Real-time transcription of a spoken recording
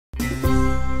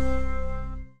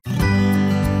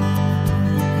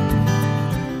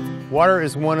Water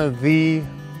is one of the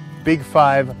big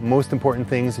 5 most important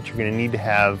things that you're going to need to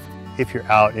have if you're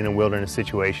out in a wilderness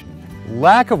situation.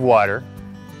 Lack of water,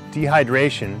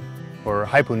 dehydration, or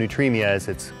hyponatremia as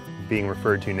it's being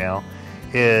referred to now,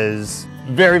 is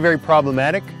very, very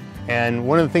problematic. And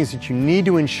one of the things that you need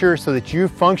to ensure so that you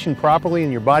function properly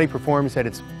and your body performs at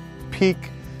its peak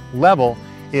level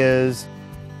is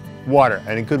water,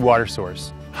 and a good water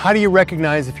source. How do you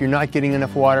recognize if you're not getting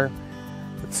enough water?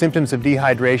 Symptoms of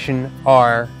dehydration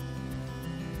are,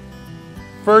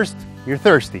 first, you're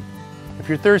thirsty. If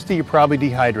you're thirsty, you're probably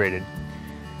dehydrated.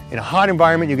 In a hot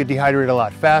environment, you get dehydrated a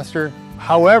lot faster.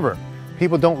 However,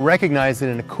 people don't recognize that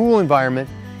in a cool environment,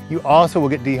 you also will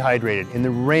get dehydrated. In the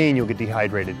rain, you'll get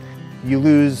dehydrated. You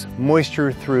lose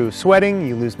moisture through sweating,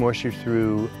 you lose moisture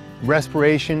through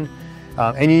respiration,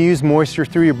 and you use moisture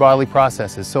through your bodily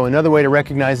processes. So another way to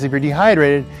recognize if you're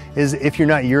dehydrated is if you're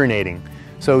not urinating.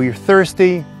 So you're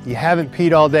thirsty, you haven't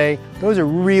peed all day. Those are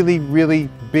really, really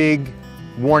big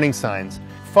warning signs.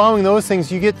 Following those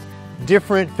things, you get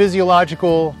different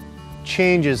physiological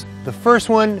changes. The first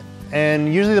one,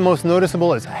 and usually the most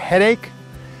noticeable, is a headache.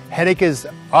 Headache is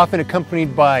often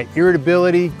accompanied by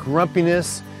irritability,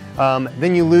 grumpiness.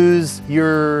 Then you lose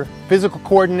your physical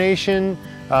coordination.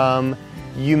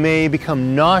 You may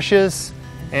become nauseous,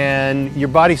 and your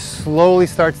body slowly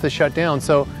starts to shut down.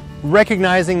 So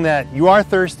recognizing that you are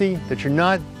thirsty, that you're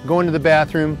not going to the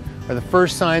bathroom, are the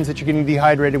first signs that you're getting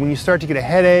dehydrated. When you start to get a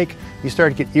headache, you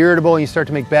start to get irritable, and you start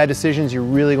to make bad decisions, you're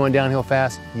really going downhill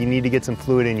fast, you need to get some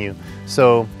fluid in you.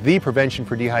 So the prevention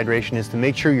for dehydration is to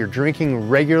make sure you're drinking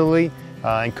regularly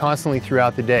and constantly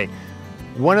throughout the day.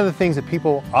 One of the things that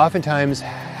people oftentimes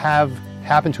have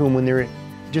happen to them when they're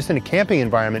just in a camping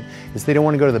environment is they don't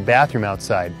want to go to the bathroom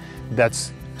outside.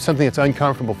 That's something that's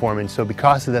uncomfortable for them, and so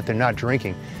because of that, they're not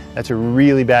drinking. That's a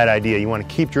really bad idea. You want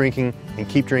to keep drinking and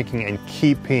keep drinking and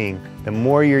keep peeing. The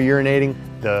more you're urinating,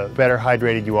 the better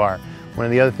hydrated you are. One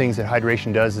of the other things that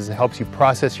hydration does is it helps you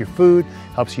process your food,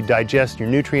 helps you digest your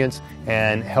nutrients,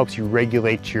 and helps you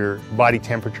regulate your body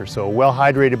temperature. So a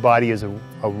well-hydrated body is a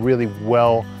really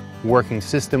well-working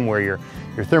system where you're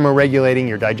thermoregulating,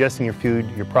 you're digesting your food,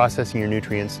 you're processing your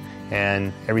nutrients,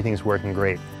 and everything's working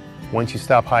great. Once you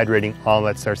stop hydrating, all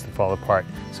that starts to fall apart.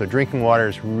 So drinking water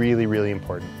is really, really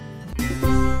important.